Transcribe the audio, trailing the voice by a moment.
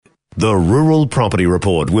The Rural Property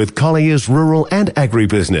Report with Collier's Rural and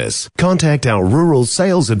Agribusiness. Contact our rural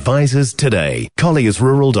sales advisors today.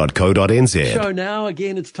 colliersrural.co.nz. So now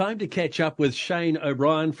again, it's time to catch up with Shane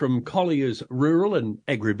O'Brien from Collier's Rural and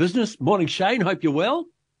Agribusiness. Morning, Shane. Hope you're well.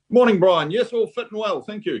 Morning, Brian. Yes, all fit and well.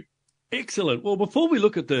 Thank you. Excellent. Well, before we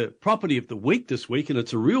look at the property of the week this week, and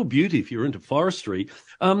it's a real beauty if you're into forestry,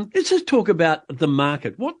 let's just talk about the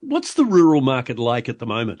market. What's the rural market like at the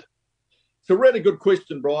moment? It's a really good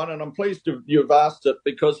question, Brian, and I'm pleased you've asked it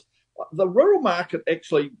because the rural market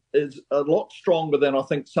actually is a lot stronger than I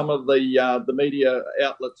think some of the media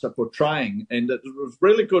outlets are portraying. And it was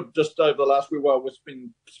really good just over the last week while we've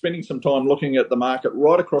been spending some time looking at the market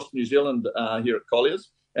right across New Zealand here at Colliers.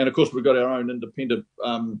 And, of course, we've got our own independent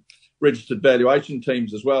registered valuation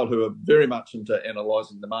teams as well who are very much into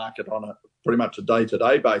analysing the market on a pretty much a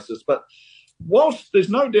day-to-day basis. But whilst there's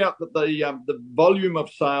no doubt that the volume of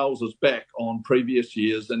sales is back on previous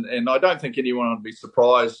years, and I don't think anyone would be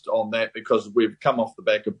surprised on that because we've come off the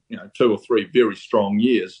back of 2 or 3 very strong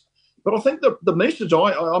years. But I think the message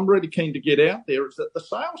I'm really keen to get out there is that the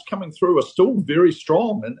sales coming through are still very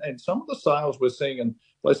strong, and some of the sales we're seeing in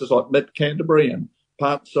places like Mid-Canterbury and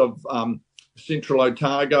parts of Central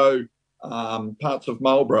Otago, parts of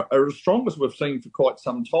Marlborough are as strong as we've seen for quite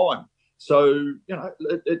some time. So,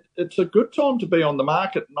 it's a good time to be on the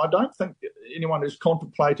market, and I don't think anyone who's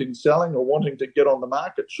contemplating selling or wanting to get on the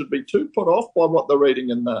market should be too put off by what they're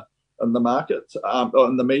reading in the market, or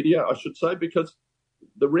in the media, I should say, because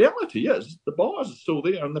the reality is the buyers are still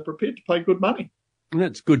there and they're prepared to pay good money. And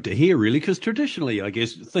that's good to hear, really, because traditionally, I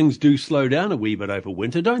guess, things do slow down a wee bit over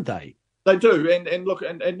winter, don't they? They do, and look,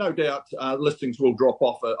 and no doubt listings will drop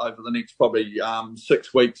off over the next probably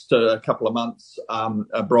 6 weeks to a couple of months,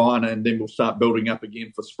 Brian, and then we'll start building up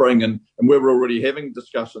again for spring. And we're already having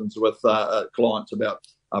discussions with clients about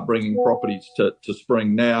bringing properties to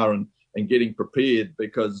spring now and getting prepared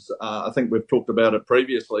because I think we've talked about it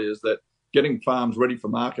previously, is that getting farms ready for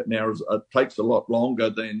market now takes a lot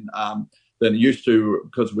longer than it used to,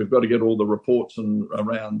 because we've got to get all the reports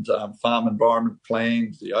around farm environment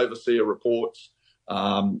plans, the overseer reports,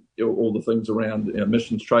 all the things around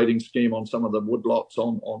emissions trading scheme on some of the woodlots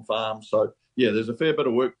on farms. So yeah, there's a fair bit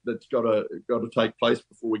of work that's got to take place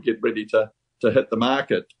before we get ready to hit the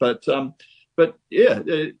market. But I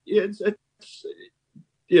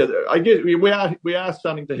guess we are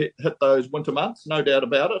starting to hit those winter months, no doubt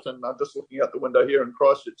about it. And I'm just looking out the window here in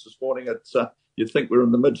Christchurch this morning. It's you'd think we're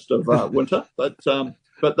in the midst of winter, but no,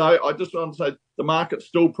 I just want to say the market's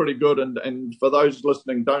still pretty good. And for those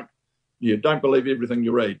listening, don't believe everything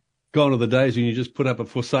you read. Gone are the days when you just put up a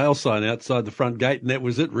for sale sign outside the front gate and that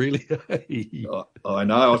was it, really. I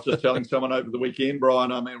know. I was just telling someone over the weekend,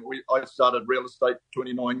 Brian. I mean, I started real estate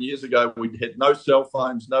 29 years ago. We had no cell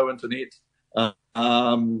phones, no internet.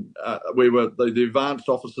 We were the advanced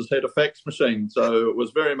officers had a fax machine, so it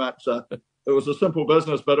was very much it was a simple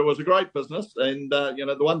business, but it was a great business. And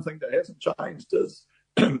the one thing that hasn't changed is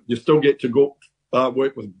you still get to go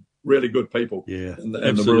work with really good people. Yeah, in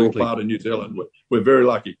the rural part of New Zealand. We're very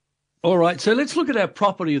lucky. All right, so let's look at our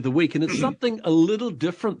property of the week, and it's something a little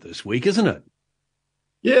different this week, isn't it?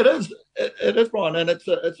 Yeah, it is. It is, Brian, and it's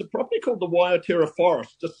a property called the Waiatera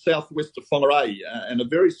Forest, just southwest of Whangarei, and a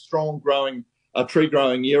very strong tree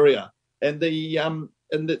growing area. And the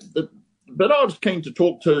bit I was keen to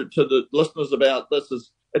talk to the listeners about this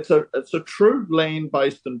is it's a true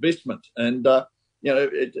land-based investment, and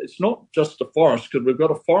it's not just a forest, because we've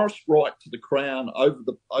got a forest right to the Crown over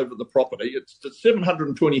the property. It's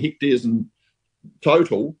 720 hectares in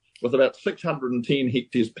total, with about 610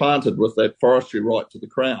 hectares planted with that forestry right to the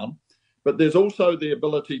Crown. But there's also the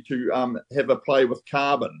ability to have a play with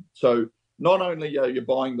carbon. So not only are you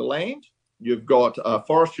buying the land, you've got a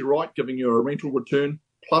forestry right giving you a rental return,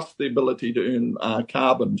 plus the ability to earn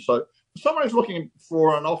carbon. So if someone who's looking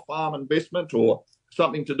for an off-farm investment or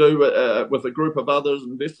something to do with a group of others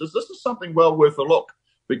investors, this is something well worth a look,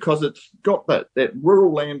 because it's got that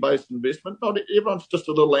rural land-based investment. Not everyone's just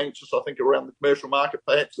a little anxious, I think, around the commercial market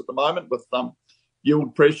perhaps at the moment with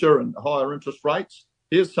yield pressure and higher interest rates.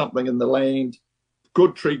 Here's something in the land,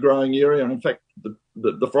 good tree growing area, and in fact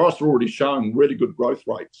the forests are already showing really good growth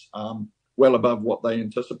rates, well above what they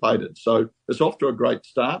anticipated. So it's off to a great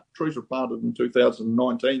start. Trees were planted in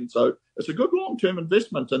 2019, so it's a good long-term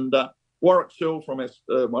investment. And Warwick Searle, from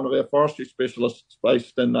one of our forestry specialists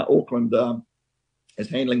based in Auckland, is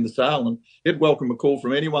handling the sale, and he'd welcome a call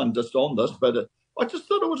from anyone just on this. But I just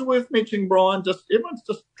thought it was worth mentioning, Brian. Everyone's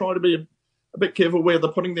just trying to be a bit careful where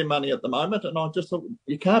they're putting their money at the moment, and I just thought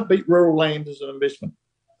you can't beat rural land as an investment.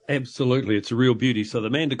 Absolutely. It's a real beauty. So the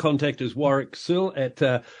man to contact is Warwick Sill at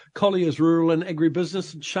Collier's Rural and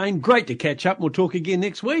Agribusiness. And Shane, great to catch up. We'll talk again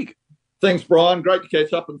next week. Thanks, Brian. Great to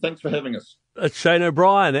catch up, and thanks for having us. It's Shane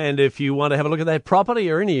O'Brien, and if you want to have a look at that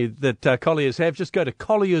property or any that Colliers have, just go to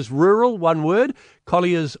Colliers Rural, one word,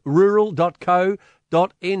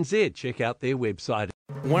 colliersrural.co.nz. Check out their website.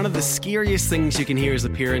 One of the scariest things you can hear as a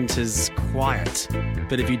parent is quiet.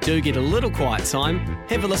 But if you do get a little quiet time,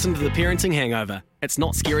 have a listen to The Parenting Hangover. It's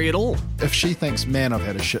not scary at all. If she thinks, man, I've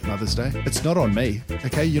had a shit Mother's Day, it's not on me,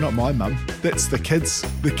 okay? You're not my mum. That's the kids.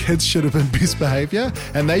 The kids should have been best behaviour,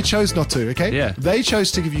 and they chose not to, okay? Yeah. They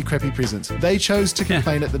chose to give you crappy presents. They chose to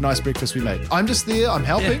complain at the nice breakfast we made. I'm just there, I'm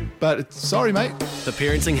helping, but sorry, mate. The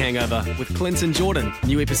Parenting Hangover with Clinton Jordan.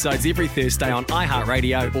 New episodes every Thursday on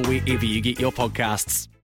iHeartRadio or wherever you get your podcasts.